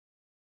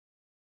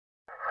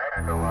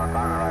First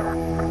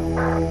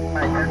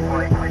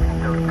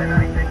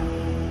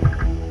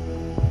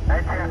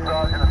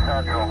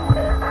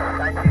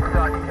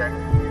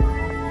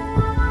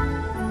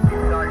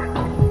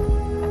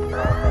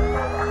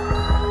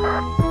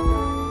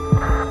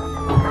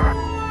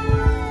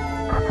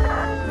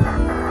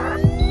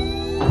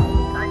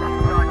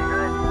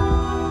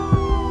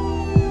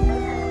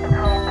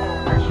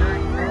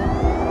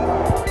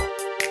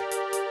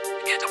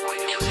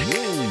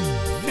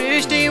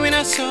day when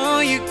I saw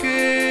you,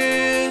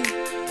 girl,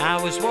 I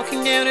was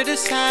walking down to the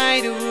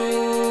side of the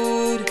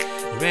road,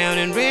 round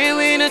and round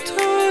when I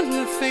turned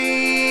my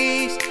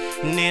face,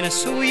 and then I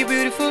saw your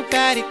beautiful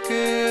body,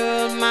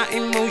 girl. My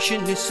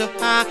emotion is so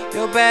high,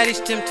 your body's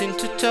tempting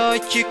to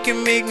touch. You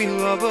can make me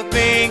rubber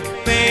bang,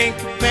 bang,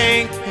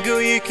 bang. Girl,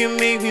 you can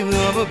make me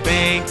rubber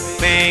bang,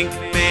 bang,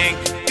 bang.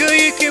 Girl,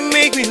 you can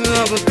make me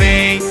rubber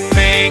bang,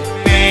 bang,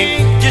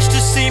 bang. Just to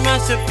see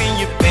myself in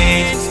your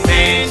pants,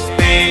 pants,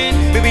 pants.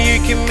 Baby,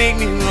 you can make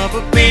me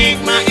rubber bang.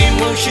 My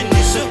emotion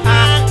is so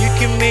high, you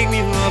can make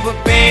me rubber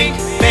bang,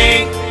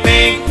 bang,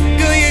 bang.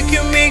 Girl, you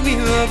can make me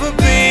rubber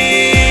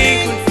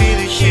bang. Couldn't feel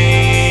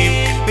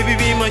ashamed. Baby,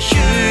 be my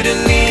shoulder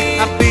lean.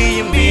 I'll be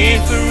your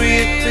man for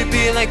real.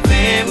 Baby, like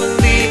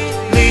family.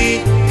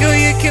 Girl,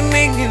 you can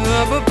make me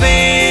rubber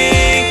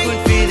bang.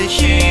 Couldn't feel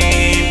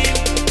ashamed.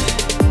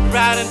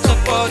 Right on top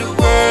of the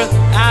world,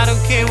 I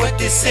don't care what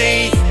they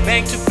say.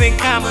 Bank to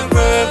bank, I'm a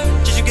rub,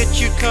 just to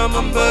get you come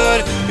on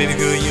board. Baby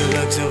girl, you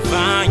look so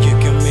fine, you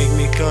can make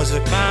me cause a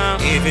clown.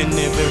 Even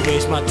if it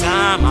wastes my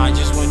time, I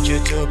just want you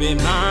to be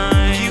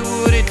mine. You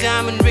wore a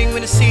diamond ring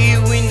when I see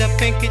you in that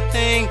pinky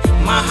thing.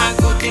 My heart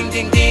go ding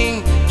ding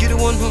ding. You the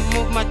one who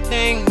move my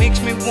thing, makes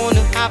me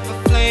wanna have a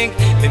fling.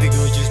 Baby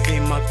girl, just be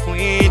my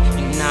queen,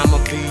 and I'ma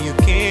be your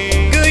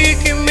king. Girl, you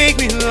can make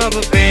me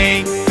rubber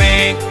bang,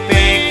 bang,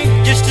 bang.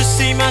 Just to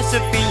see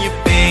myself in your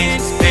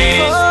pants,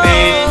 pants,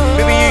 pants.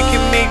 Baby, you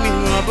can make me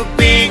rubber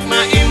bang.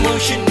 My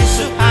emotion is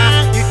so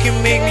high, you can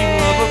make me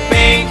rubber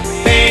bang,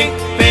 bang,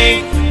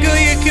 bang. Girl,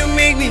 you can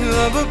make me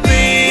rubber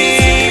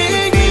bang.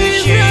 Don't feel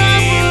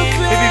ashamed.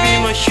 Baby, be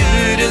my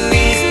shoulder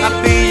lean. I'll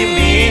be your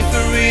man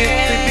for real.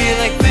 Baby,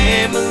 like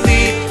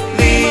family.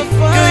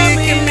 Girl, you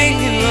can make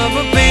me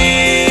rubber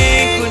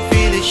bang. Don't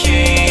feel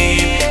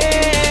ashamed.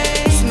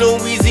 Snow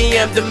Easy,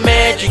 I'm the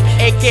magic,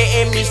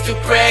 aka Mr.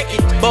 Crack It.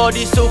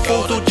 Body so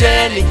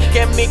photogenic,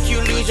 can make you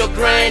lose your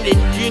grinding.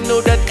 You know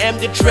that I'm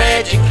the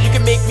tragic, you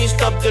can make me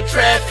stop the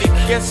traffic.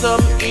 Get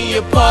some in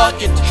your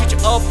pocket, shoot you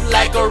up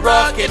like a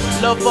rocket.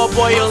 Love a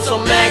boy on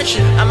some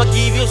action, I'ma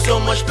give you so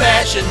much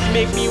passion.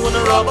 Make me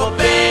wanna rubber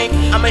bang,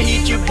 I'ma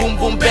hit you boom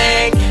boom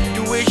bang.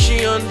 The way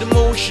she on the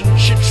motion,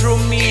 she threw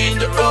me in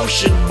the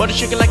ocean. Body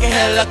shaking like a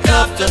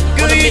helicopter.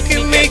 Girl, you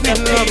can make me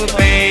rubber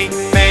bang,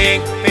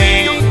 bang,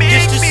 bang.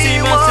 Just to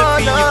see myself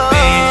in your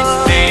pants,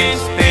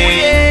 pants,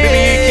 pants. Baby,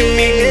 you can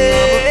make me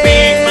rubber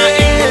bang. My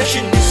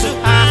emotion is so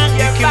high,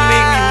 you can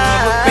make me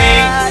rubber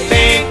bang,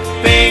 bang,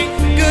 bang.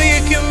 Girl, you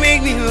can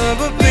make me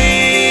rubber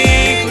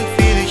bang. Couldn't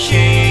feel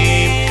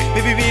ashamed.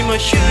 Baby, be my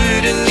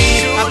shoulder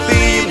lean. I'll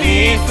be your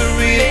man for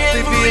real.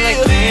 Baby, like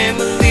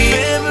family.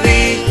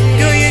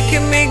 Girl, you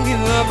can make me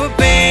rubber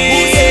bang.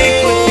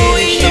 Couldn't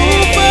feel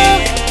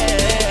ashamed.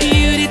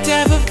 You the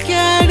type of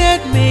girl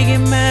that make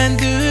a man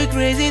do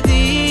crazy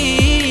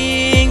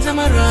things.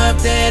 I'ma rub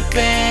that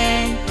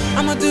bang,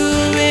 I'ma do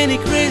any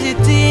crazy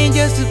thing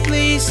just to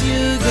please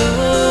you,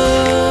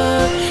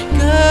 girl.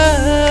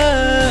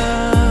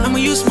 I'ma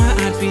use my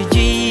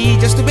RPG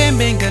just to bang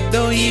bang that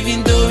door.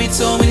 Even though it's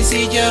so many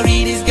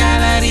securities, girl,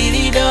 I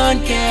really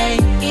don't care.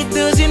 It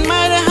doesn't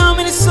matter how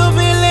many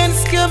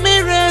surveillance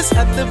cameras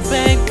at the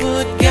bank,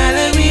 but girl,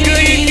 I really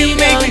don't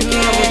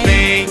care.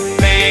 Bang,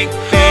 bang,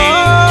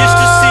 bang, just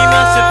to see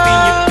myself in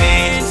your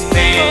pants,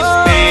 pants,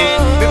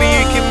 pants. Baby,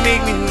 you can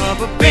make me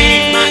rubber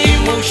bang. My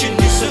emotion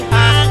is so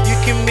high, you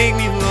can make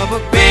me rubber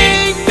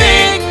bang,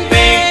 bang,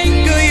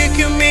 bang. Girl, you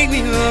can make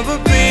me rubber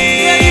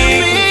bang. Yeah, you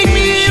make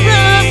me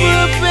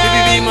rubber bang.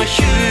 Baby, be my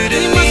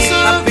shoulder lean.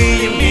 I'll be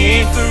your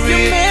man for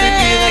real.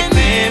 Baby, like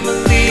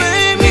family.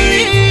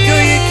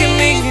 Girl, you can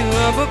make me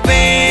rubber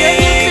bang.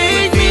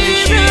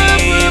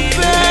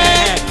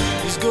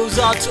 This goes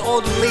out to all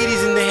the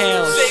ladies in the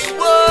house. Say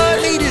what?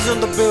 Ladies on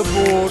the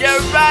billboard.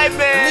 You're right,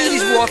 man.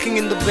 Ladies walking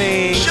in the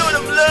bank. Show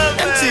them love,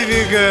 man.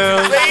 MTV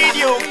girls.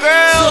 Radio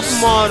girls. Top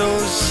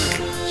models.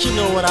 You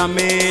know what I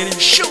mean.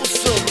 Show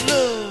some